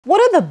What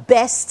are the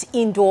best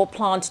indoor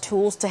plant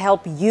tools to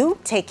help you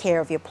take care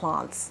of your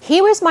plants?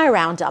 Here is my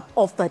roundup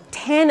of the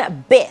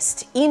 10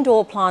 best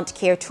indoor plant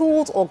care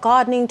tools or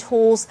gardening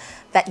tools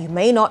that you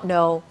may not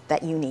know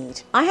that you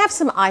need. I have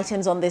some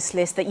items on this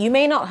list that you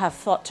may not have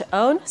thought to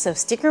own, so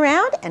stick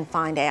around and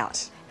find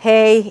out.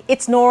 Hey,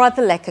 it's Nora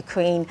the Leca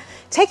Queen.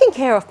 Taking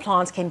care of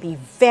plants can be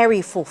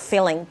very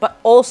fulfilling, but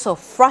also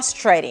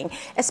frustrating,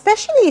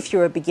 especially if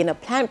you're a beginner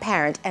plant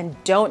parent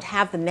and don't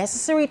have the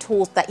necessary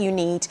tools that you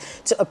need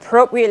to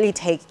appropriately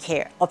take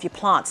care of your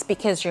plants.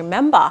 Because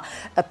remember,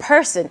 a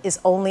person is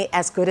only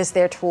as good as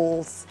their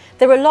tools.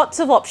 There are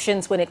lots of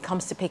options when it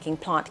comes to picking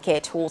plant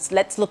care tools.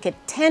 Let's look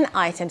at 10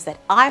 items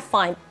that I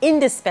find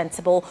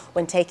indispensable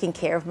when taking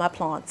care of my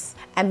plants.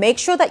 And make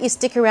sure that you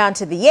stick around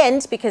to the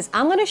end, because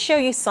I'm going to show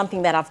you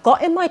something that I've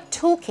got in my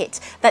toolkit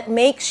that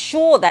makes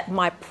sure that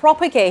my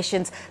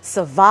propagations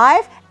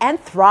survive and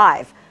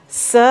thrive.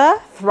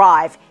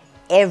 Thrive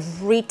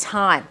every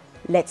time.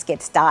 Let's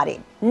get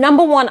started.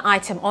 Number one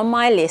item on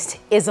my list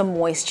is a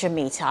moisture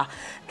meter.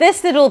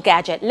 This little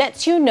gadget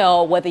lets you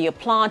know whether your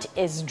plant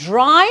is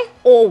dry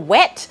or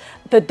wet.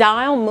 The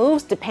dial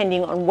moves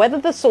depending on whether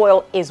the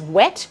soil is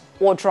wet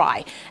or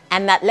dry,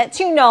 and that lets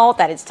you know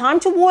that it's time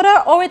to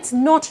water or it's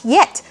not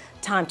yet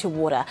time to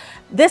water.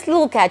 This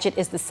little gadget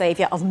is the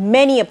savior of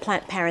many a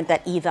plant parent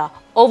that either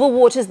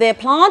overwaters their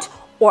plant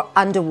or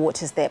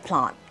underwaters their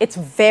plant. It's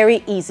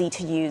very easy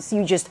to use.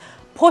 You just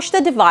push the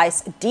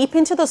device deep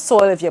into the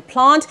soil of your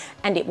plant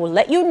and it will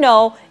let you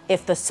know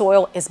if the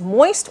soil is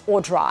moist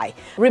or dry.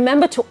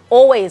 Remember to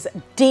always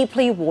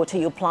deeply water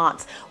your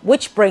plants,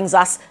 which brings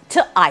us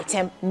to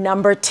item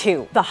number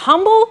 2, the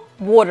humble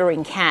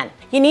watering can.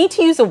 You need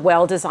to use a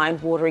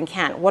well-designed watering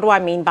can. What do I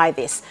mean by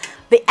this?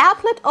 The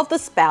outlet of the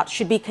spout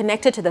should be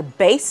connected to the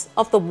base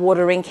of the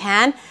watering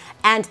can,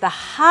 and the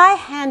high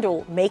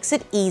handle makes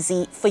it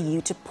easy for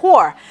you to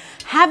pour.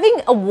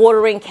 Having a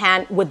watering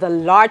can with a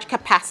large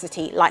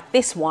capacity like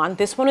this one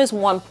is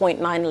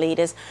 1.9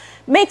 liters,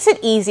 makes it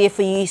easier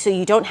for you so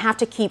you don't have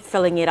to keep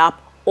filling it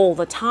up all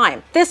the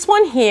time. This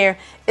one here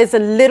is a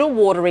little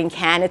watering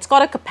can. It's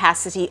got a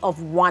capacity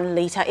of 1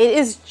 liter. It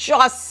is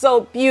just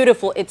so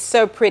beautiful. It's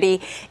so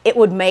pretty. It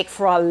would make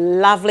for a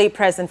lovely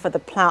present for the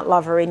plant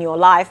lover in your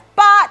life,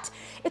 but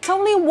it's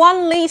only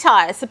 1 liter.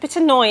 It's a bit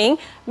annoying.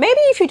 Maybe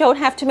if you don't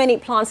have too many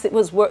plants,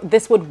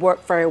 this would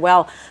work very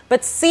well.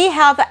 But see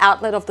how the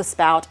outlet of the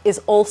spout is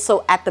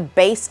also at the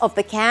base of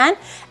the can,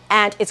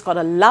 and it's got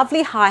a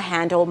lovely high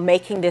handle,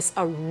 making this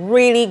a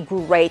really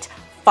great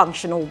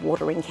functional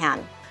watering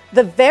can.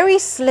 The very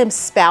slim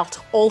spout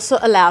also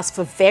allows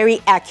for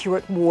very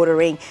accurate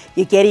watering.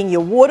 You're getting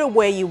your water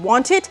where you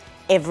want it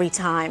every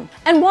time.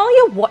 And while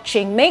you're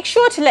watching, make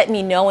sure to let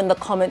me know in the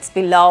comments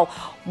below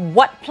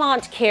what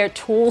plant care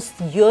tools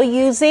you're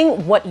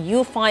using, what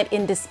you find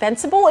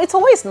indispensable. It's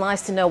always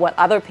nice to know what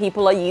other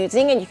people are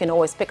using, and you can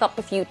always pick up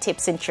a few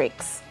tips and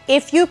tricks.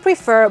 If you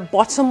prefer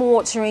bottom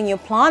watering your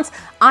plants,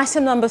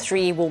 item number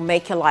 3 will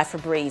make your life a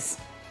breeze.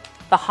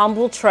 The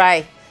humble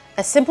tray.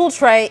 A simple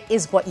tray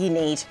is what you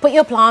need. Put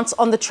your plants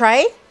on the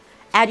tray,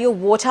 add your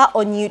water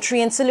or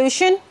nutrient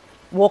solution,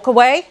 walk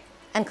away,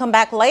 and come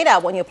back later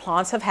when your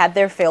plants have had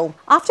their fill.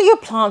 After your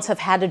plants have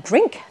had a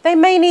drink, they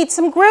may need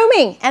some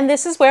grooming, and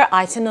this is where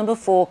item number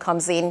 4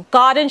 comes in.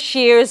 Garden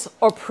shears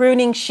or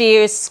pruning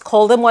shears,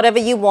 call them whatever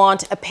you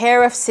want, a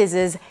pair of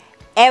scissors.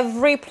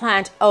 Every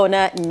plant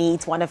owner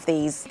needs one of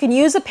these. You can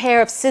use a pair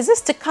of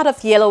scissors to cut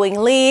off yellowing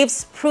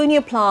leaves, prune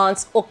your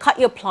plants, or cut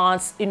your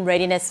plants in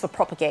readiness for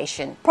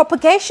propagation.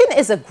 Propagation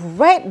is a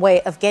great way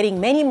of getting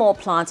many more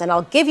plants, and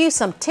I'll give you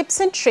some tips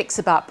and tricks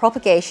about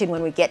propagation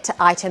when we get to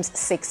items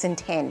 6 and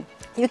 10.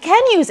 You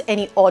can use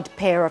any odd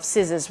pair of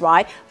scissors,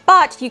 right?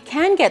 But you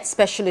can get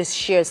specialist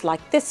shears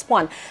like this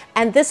one.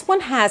 And this one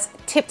has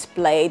tipped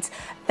blades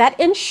that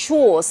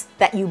ensures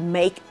that you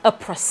make a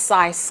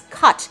precise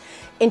cut,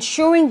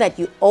 ensuring that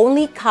you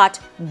only cut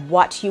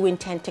what you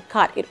intend to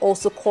cut. It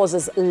also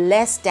causes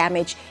less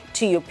damage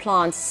to your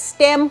plant's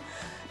stem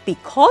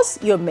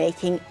because you're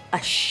making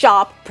a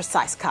sharp,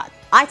 precise cut.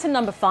 Item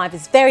number 5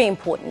 is very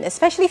important,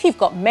 especially if you've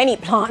got many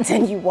plants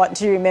and you want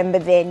to remember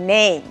their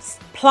names.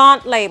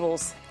 Plant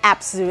labels.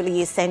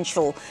 Absolutely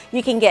essential.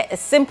 You can get a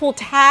simple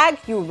tag,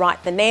 you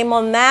write the name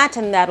on that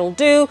and that'll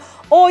do,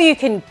 or you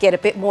can get a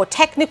bit more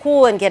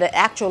technical and get an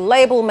actual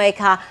label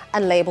maker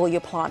and label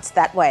your plants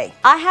that way.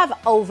 I have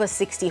over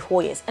 60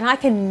 Hoyas and I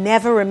can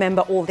never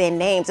remember all their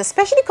names,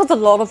 especially because a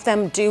lot of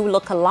them do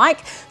look alike.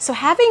 So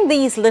having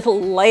these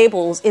little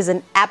labels is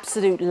an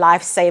absolute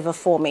lifesaver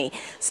for me.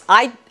 So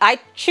I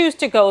choose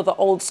to go the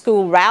old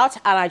school route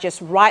and I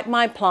just write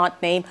my plant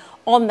name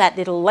on that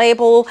little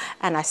label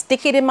and I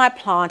stick it in my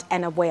plant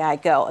and away I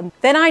go. And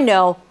then I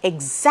know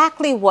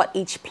exactly what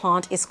each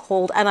plant is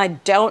called and I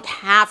don't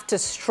have to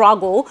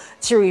struggle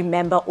to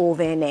remember all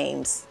their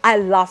names. I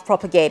love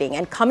propagating,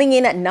 and coming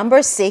in at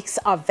number 6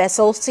 are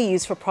vessels to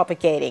use for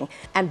propagating.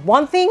 And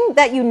one thing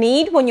that you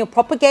need when you're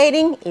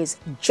propagating is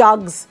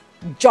jugs,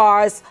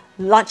 jars,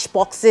 lunch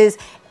boxes,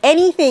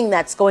 anything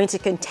that's going to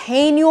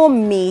contain your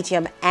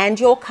medium and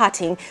your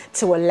cutting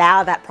to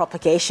allow that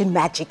propagation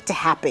magic to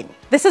happen.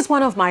 This is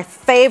one of my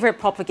favorite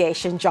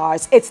propagation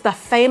jars. It's the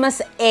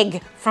famous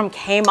egg from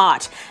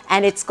Kmart,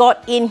 and it's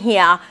got in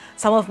here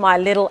some of my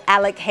little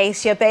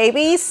alocasia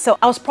babies. So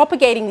I was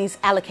propagating these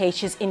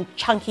alocasias in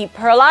chunky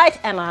perlite,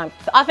 and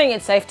I think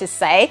it's safe to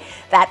say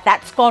that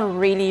that's gone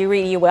really,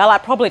 really well. I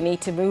probably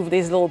need to move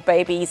these little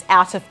babies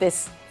out of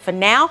this for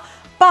now,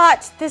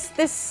 but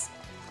this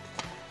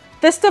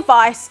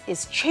device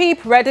is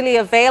cheap, readily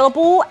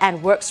available,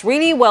 and works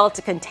really well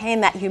to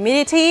contain that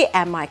humidity,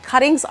 and my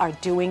cuttings are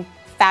doing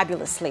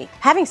fabulously.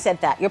 Having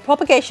said that, your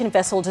propagation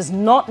vessel does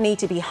not need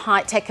to be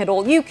high-tech at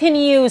all. You can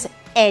use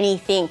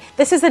anything.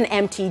 This is an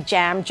empty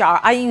jam jar.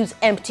 I use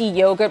empty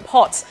yogurt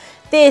pots.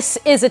 This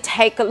is a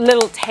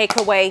little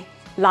takeaway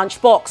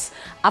lunchbox.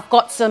 I've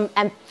got some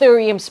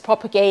anthuriums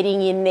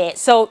propagating in there,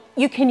 so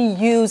you can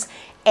use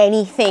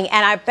anything.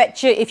 And I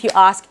bet you if you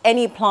ask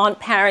any plant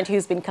parent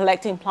who's been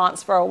collecting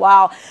plants for a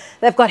while,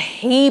 they've got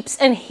heaps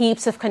and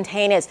heaps of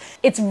containers.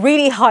 It's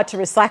really hard to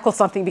recycle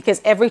something because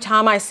every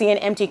time I see an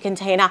empty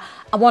container,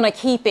 I want to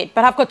keep it,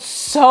 but I've got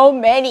so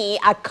many,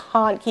 I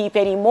can't keep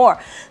any more.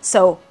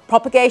 So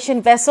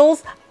propagation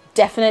vessels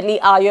definitely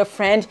are your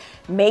friend.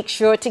 Make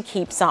sure to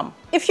keep some.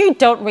 If you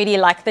don't really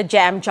like the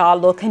jam jar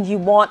look and you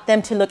want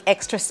them to look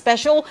extra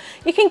special,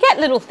 you can get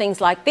little things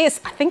like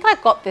this. I think I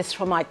got this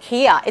from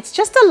IKEA. It's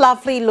just a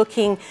lovely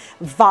looking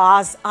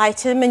vase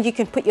item, and you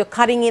can put your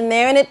cutting in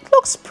there and it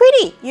looks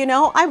pretty, you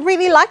know. I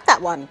really like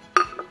that one.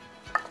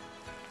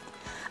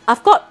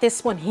 I've got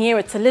this one here.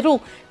 It's a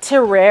little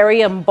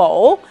terrarium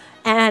bowl,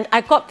 and I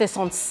got this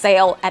on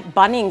sale at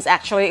Bunnings.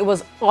 Actually, it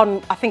was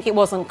on, I think it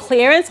was on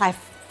clearance. I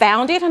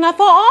found it and I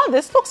thought, oh,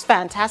 this looks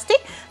fantastic.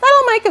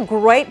 That'll make a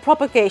great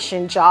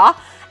propagation jar.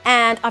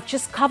 And I've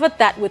just covered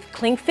that with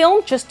cling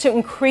film just to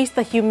increase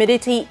the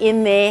humidity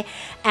in there.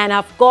 And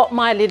I've got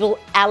my little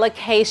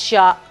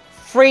alocasia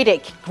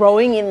Friedic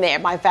growing in there,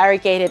 my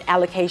variegated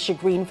alocasia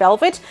green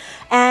velvet.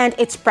 And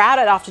it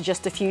sprouted after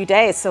just a few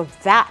days. So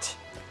that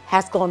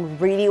has gone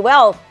really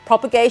well.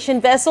 Propagation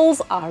vessels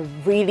are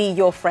really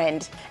your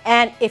friend.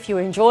 And if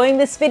you're enjoying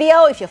this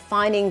video, if you're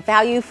finding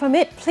value from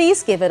it,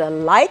 please give it a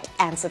like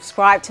and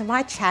subscribe to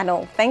my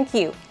channel. Thank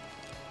you.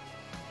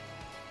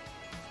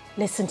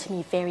 Listen to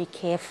me very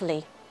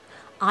carefully.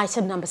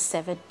 Item number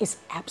 7 is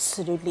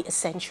absolutely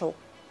essential.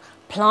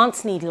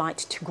 Plants need light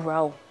to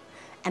grow,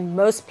 and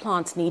most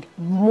plants need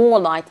more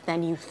light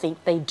than you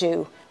think they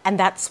do. And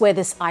that's where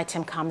this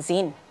item comes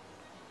in.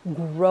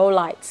 Grow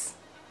lights.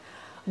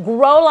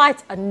 Grow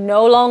lights are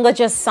no longer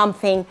just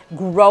something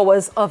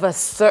growers of a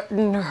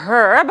certain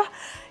herb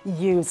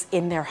use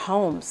in their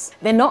homes.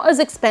 They're not as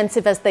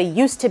expensive as they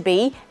used to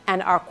be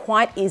and are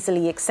quite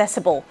easily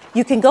accessible.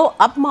 You can go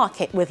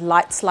upmarket with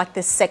lights like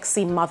this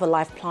sexy Mother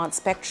Life Plant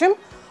Spectrum,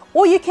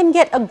 or you can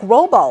get a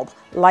grow bulb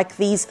like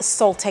these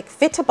Soltec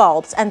Fitter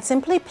bulbs and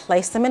simply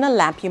place them in a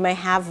lamp you may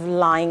have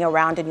lying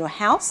around in your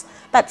house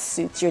that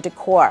suits your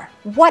decor.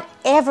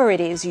 Whatever it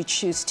is you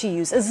choose to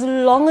use, as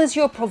long as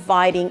you're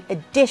providing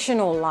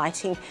additional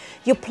lighting,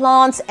 your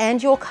plants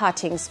and your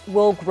cuttings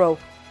will grow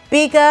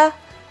bigger,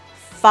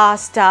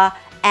 faster,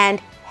 and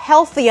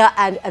healthier,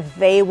 and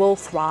they will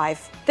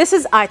thrive. This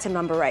is item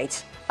number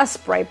 8, a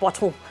spray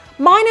bottle.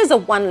 Mine is a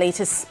 1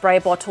 liter spray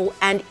bottle,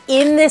 and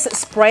in this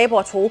spray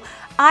bottle,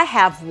 I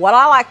have what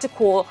I like to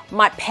call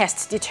my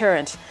pest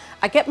deterrent.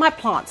 I get my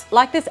plants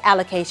like this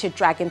Alocasia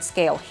Dragon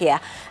Scale here,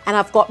 and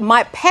I've got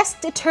my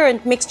pest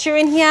deterrent mixture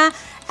in here,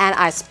 and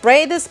I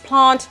spray this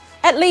plant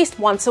at least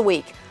once a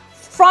week,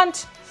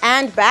 front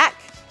and back,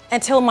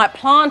 until my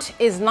plant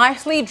is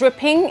nicely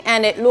dripping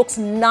and it looks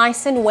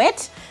nice and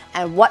wet.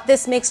 And what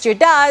this mixture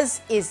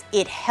does is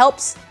it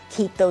helps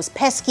keep those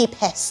pesky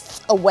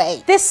pests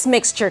away. This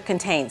mixture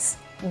contains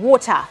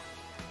water,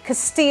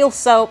 Castile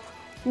soap,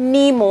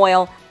 neem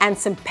oil, and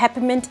some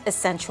peppermint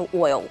essential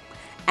oil.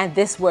 And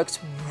this works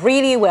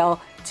really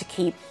well to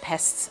keep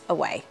pests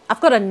away.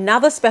 I've got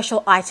another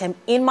special item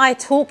in my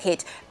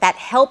toolkit that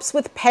helps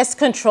with pest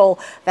control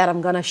that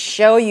I'm gonna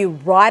show you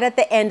right at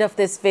the end of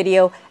this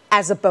video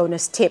as a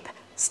bonus tip.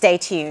 Stay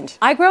tuned.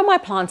 I grow my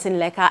plants in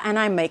Leca and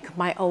I make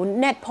my own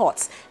net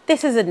pots.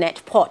 This is a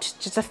net pot,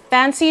 just a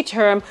fancy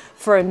term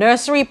for a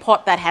nursery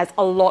pot that has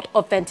a lot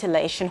of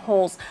ventilation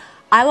holes.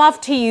 I love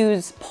to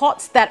use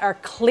pots that are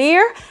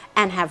clear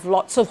and have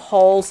lots of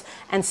holes,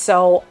 and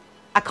so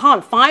I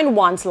can't find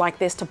ones like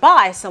this to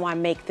buy, so I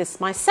make this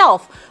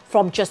myself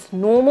from just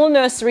normal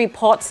nursery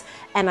pots,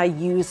 and I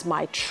use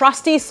my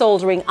trusty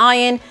soldering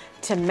iron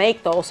to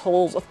make those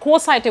holes. Of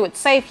course, I do it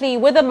safely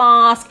with a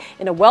mask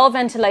in a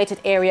well-ventilated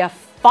area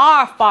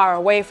far, far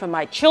away from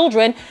my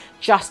children,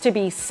 just to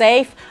be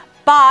safe.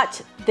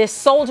 But this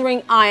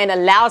soldering iron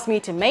allows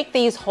me to make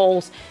these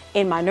holes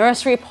in my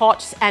nursery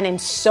pots and in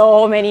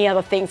so many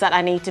other things that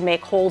I need to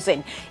make holes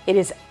in. It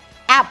is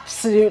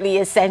absolutely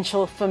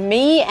essential for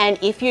me, and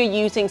if you're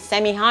using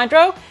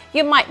semi-hydro,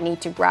 you might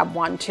need to grab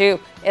one too.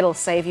 It'll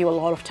save you a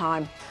lot of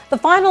time. The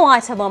final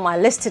item on my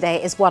list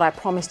today is what I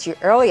promised you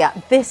earlier.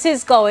 This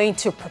is going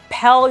to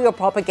propel your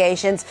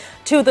propagations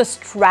to the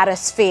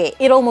stratosphere.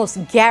 It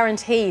almost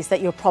guarantees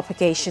that your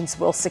propagations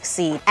will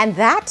succeed. And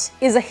that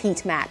is a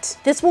heat mat.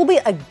 This will be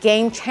a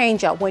game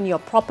changer when you're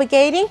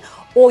propagating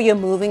or you're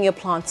moving your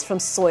plants from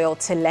soil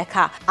to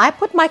leca. I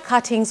put my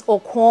cuttings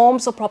or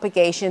corms or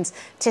propagations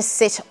to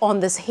sit on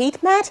this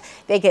heat mat.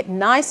 They get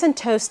nice and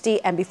toasty,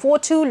 and before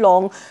too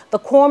long, the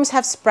corms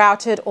have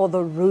sprouted or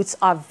the roots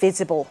are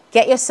visible.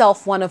 Get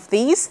yourself one of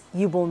these,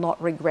 you will not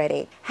regret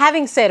it.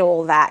 Having said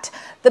all that,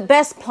 the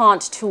best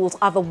plant tools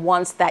are the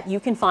ones that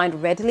you can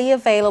find readily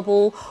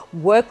available,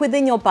 work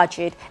within your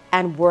budget,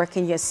 and work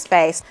in your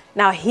space.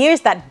 Now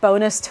here's that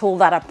bonus tool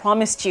that I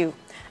promised you,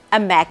 a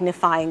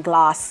magnifying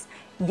glass.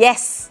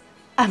 Yes,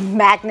 a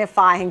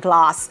magnifying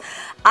glass.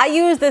 I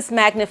use this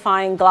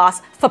magnifying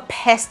glass for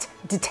pest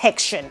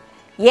detection.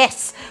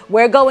 Yes,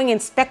 we're going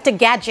Inspector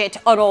Gadget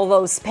on all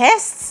those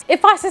pests.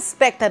 If I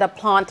suspect that a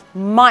plant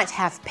might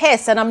have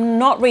pests and I'm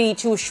not really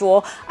too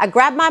sure, I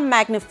grab my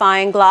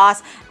magnifying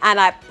glass and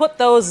I put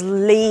those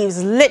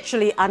leaves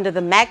literally under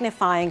the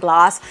magnifying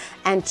glass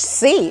and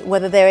see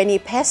whether there are any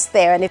pests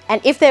there.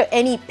 And if there are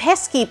any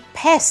pesky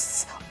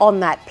pests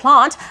on that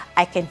plant,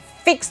 I can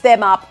fix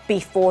them up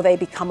before they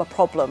become a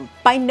problem.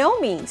 By no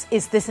means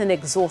is this an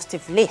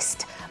exhaustive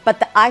list, but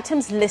the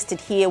items listed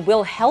here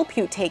will help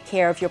you take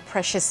care of your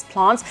precious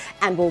plants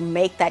and will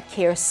make that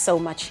care so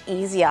much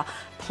easier.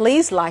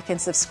 Please like and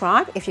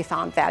subscribe if you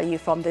found value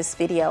from this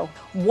video.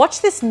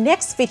 Watch this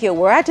next video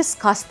where I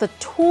discuss the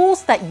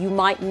tools that you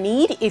might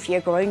need if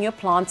you're growing your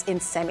plants in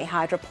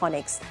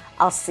semi-hydroponics.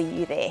 I'll see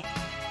you there.